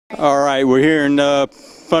All right, we're here in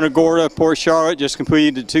Punta Gorda, Port Charlotte. Just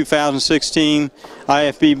completed the 2016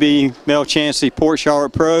 IFBB Mel Chancey Port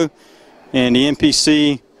Charlotte Pro and the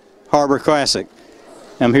NPC Harbor Classic.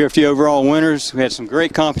 I'm here with the overall winners. We had some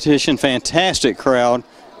great competition, fantastic crowd,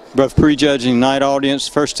 both prejudging night audience,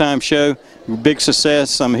 first time show, big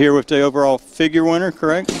success. I'm here with the overall figure winner,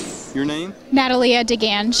 correct? Your name? Natalia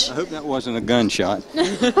DeGange. I hope that wasn't a gunshot.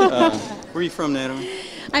 Where are you from, Natalie?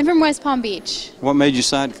 I'm from West Palm Beach. What made you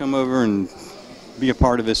decide to come over and be a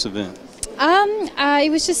part of this event? It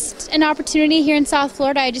was just an opportunity here in South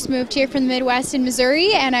Florida. I just moved here from the Midwest in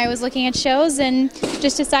Missouri, and I was looking at shows and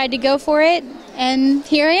just decided to go for it, and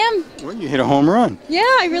here I am. Well, you hit a home run. Yeah,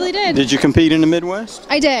 I really did. Did you compete in the Midwest?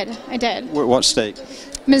 I did. What state?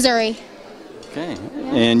 Missouri. Okay.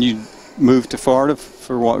 Yeah. And you moved to Florida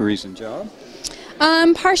for what reason? Job?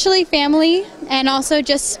 Partially family, and also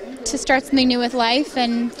just to start something new with life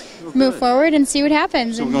and move forward and see what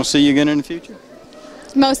happens. So we're going to see you again in the future?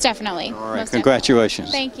 Most definitely. All right,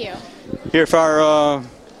 congratulations. Thank you. Here for our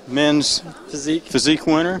men's physique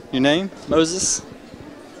winner. Your name? Moses.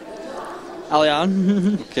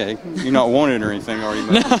 Alian. Okay. You're not wanted or anything, are you,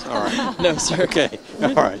 Moses? All right. No, sir. Okay.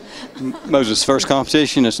 All right. Moses, first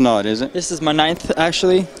competition? It's not, is it? This is my 9th,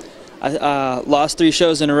 actually. I lost 3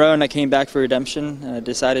 shows in a row, and I came back for redemption. And I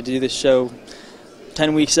decided to do this show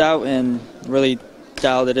 10 weeks out and really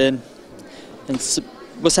dialed it in. And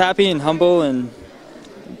was happy and humble and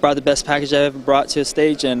brought the best package I ever brought to a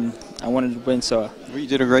stage, and I wanted to win. So well, you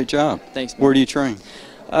did a great job. Thanks, man. Where do you train?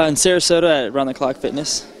 In Sarasota at Round the Clock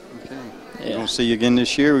Fitness. Okay. Yeah. We're going to see you again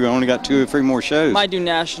this year. We've only got 2 or 3 more shows. Might do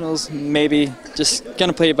nationals, maybe. Just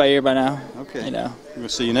gonna play it by ear by now. Okay. You know. We'll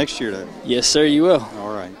see you next year, though. Yes, sir. You will.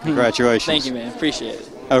 All right. Congratulations. Thank you, man. Appreciate it.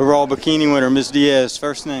 Overall bikini winner, Ms. Diaz.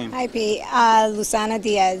 First name? Hi, Pete. Lusana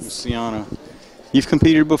Diaz. Luciana. You've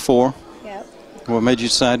competed before. Yep. What made you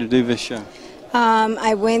decide to do this show?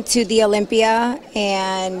 I went to the Olympia,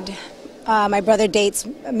 and my brother dates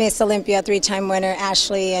Miss Olympia 3-time winner,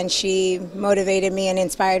 Ashley, and she motivated me and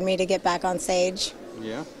inspired me to get back on stage.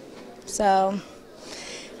 Yeah. So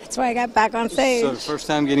that's why I got back on stage. So the first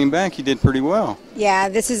time getting back, you did pretty well. Yeah,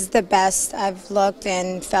 this is the best I've looked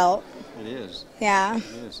and felt. It is. Yeah. It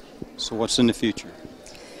is. So what's in the future?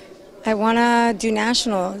 I want to do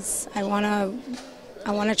nationals. I want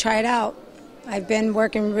to try it out. I've been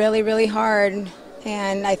working really, really hard,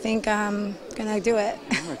 and I think I'm going to do it.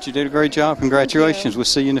 All right, you did a great job. Congratulations. We'll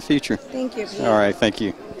see you in the future. Thank you, Pete. All right, thank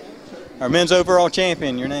you. Our men's overall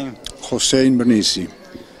champion, your name? Jose Invernizzi.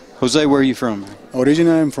 Jose, where are you from?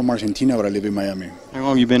 Originally, I'm from Argentina, but I live in Miami. How long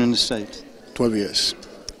have you been in the States? 12 years.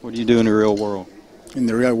 What do you do in the real world? In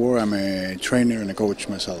the real world, I'm a trainer and a coach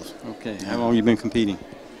myself. Okay. How long have you been competing?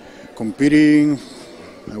 Competing,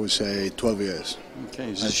 I would say 12 years.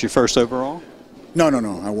 Okay. Is this your first overall? No.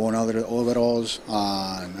 I won other overalls,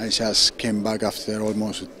 and I just came back after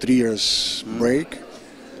almost 3 years break.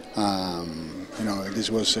 You know, this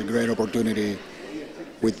was a great opportunity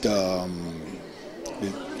with the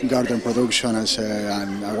Garden production,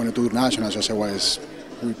 and I wanted to do nationals. As I was,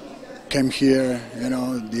 we came here, you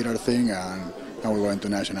know, did our thing, and now we're going to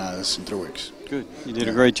nationals in 3 weeks. Good. You did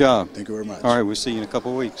a great job. Thank you very much. All right, we'll see you in a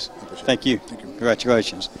couple of weeks. Thank you. Thank you.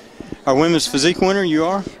 Congratulations. Our women's physique winner, you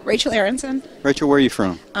are? Rachel Aronson. Rachel, where are you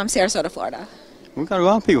from? Sarasota, Florida. We've got a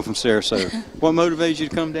lot of people from Sarasota. What motivated you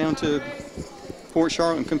to come down to Port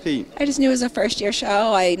Charlotte and compete? I just knew it was a first-year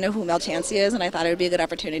show. I know who Mel Chancey is, and I thought it would be a good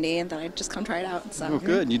opportunity, and then I'd just come try it out. So. Oh,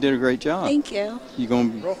 good. You did a great job. Thank you. You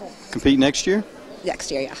going to compete next year? Next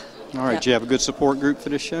year, yeah. All right. Yep. Do you have a good support group for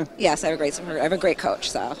this show? Yes, I have a great support. I have a great coach.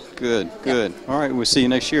 So. Good. Good. All right. We'll see you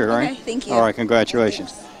next year. All right. Okay. Thank you. All right.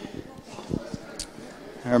 Congratulations.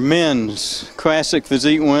 Our men's classic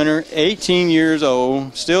physique winner, 18 years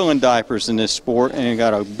old, still in diapers in this sport, and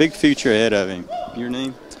got a big future ahead of him. Your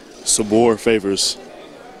name? Sabor Favors.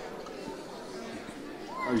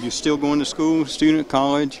 Are you still going to school, student,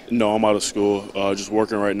 college? No, I'm out of school, just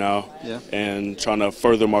working right now. Yeah. And trying to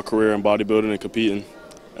further my career in bodybuilding and competing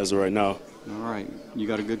as of right now. All right. You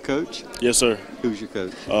got a good coach? Yes, sir. Who's your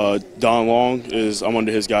coach? Don Long I'm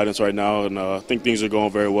under his guidance right now, and I think things are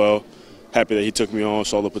going very well. Happy that he took me on,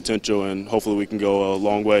 saw the potential, and hopefully we can go a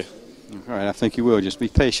long way. All right. I think you will. Just be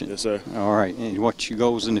patient. Yes, sir. All right. And what's your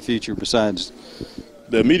goals in the future besides?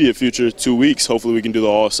 The immediate future, 2 weeks, hopefully we can do the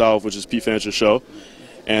All South, which is Pete Fancher's show.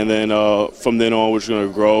 And then from then on, we're just going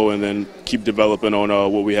to grow and then keep developing on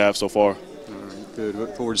what we have so far. All right, good.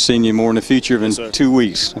 Look forward to seeing you more in the future in 2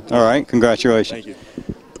 weeks. All right, congratulations. Thank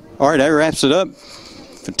you. All right, that wraps it up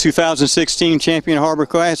for 2016 Champion Harbor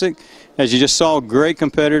Classic. As you just saw, great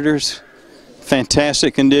competitors.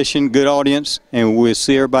 fantastic condition, good audience, and we'll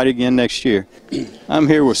see everybody again next year. I'm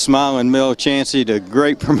here with smiling Mel Chancey, the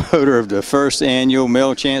great promoter of the first annual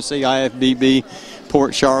Mel Chancey IFBB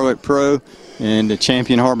Port Charlotte Pro and the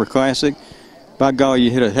Champion Harbor Classic. By golly, you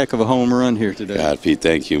hit a heck of a home run here today. God, Pete,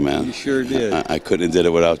 thank you, man. You sure did. I couldn't have did it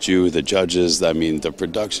without you, the judges, I mean, the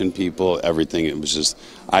production people, everything. It was just,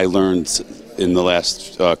 I learned in the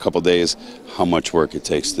last couple days how much work it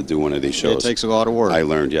takes to do one of these shows. It takes a lot of work. I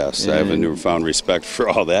learned, yes. I have a newfound respect for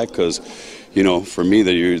all that because, you know, for me,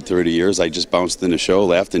 the 30 years, I just bounced in a show,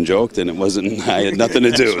 laughed and joked, and it wasn't, I had nothing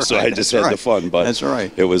to do, so I just had the fun. But that's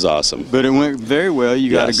right. It was awesome. But it went very well.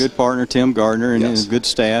 You got a good partner, Tim Gardner, and a good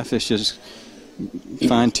staff. It's just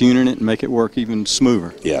fine-tuning it and make it work even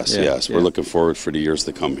smoother. Yes, yes. We're looking forward for the years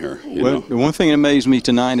to come here. You know? The one thing that amazed me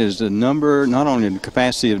tonight is the number, not only the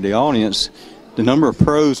capacity of the audience, the number of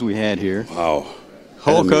pros we had here. Wow.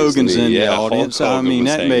 Hulk Hogan's in the audience. Hulk I mean,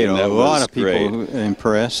 that made a lot of people great.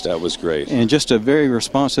 Impressed. That was great. And just a very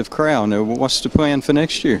responsive crowd. Now, what's the plan for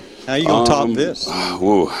next year? How are you going to top this?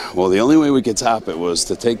 Well, the only way we could top it was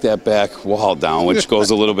to take that back wall down, which goes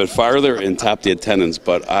a little bit farther, and top the attendance.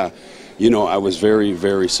 But you know, I was very,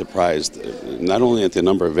 very surprised, not only at the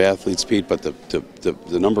number of athletes, Pete, but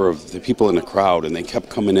the number of the people in the crowd, and they kept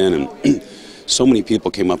coming in, and so many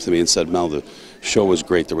people came up to me and said, Mel, the show was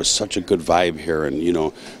great. There was such a good vibe here, and you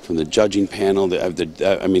know, from the judging panel,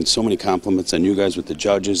 I mean, so many compliments on you guys with the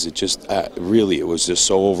judges. It just really, it was just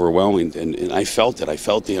so overwhelming, and I felt it. I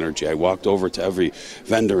felt the energy. I walked over to every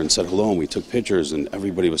vendor and said hello, and we took pictures, and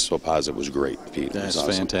everybody was so positive. It was great, Pete. That's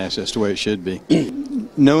awesome. fantastic. That's the way it should be.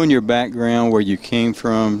 Knowing your background, where you came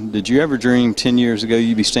from, did you ever dream 10 years ago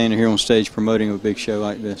you'd be standing here on stage promoting a big show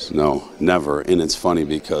like this? No, never. And it's funny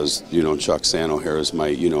because, you know, Chuck Sano here is my,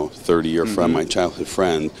 you know, 30-year friend, my childhood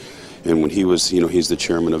friend. And when he was, you know, he's the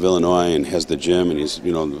chairman of Illinois and has the gym and he's,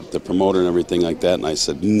 you know, the promoter and everything like that. And I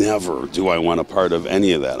said, never do I want a part of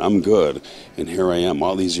any of that. I'm good. And here I am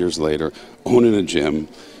all these years later, owning a gym,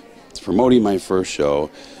 promoting my first show,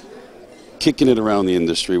 kicking it around the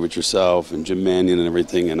industry with yourself and Jim Mannion and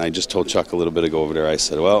everything. And I just told Chuck a little bit ago over there, I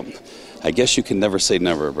said, well, I guess you can never say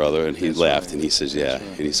never, brother. And he laughed and he says, yeah.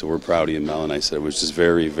 And he said, we're proud of you, Mel. And I said, it was just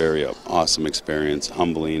very, very awesome experience,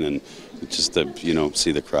 humbling, and just to, you know,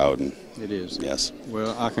 see the crowd. And it is. Yes.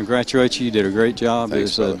 Well, I congratulate you. You did a great job.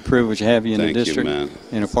 Thanks, it was a privilege to have you in the district man.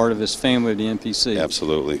 And a part of this family of the NPC.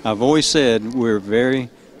 Absolutely. I've always said we're very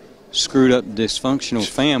screwed up, dysfunctional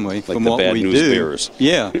family like from the what bad we news do. Bears.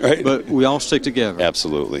 Yeah, right? But we all stick together.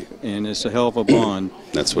 Absolutely. And it's a hell of a bond.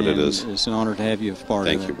 That's what it is. It's an honor to have you as part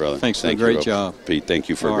of it. Thank you, brother. Thanks for the great job. Pete, thank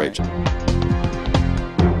you for a great job.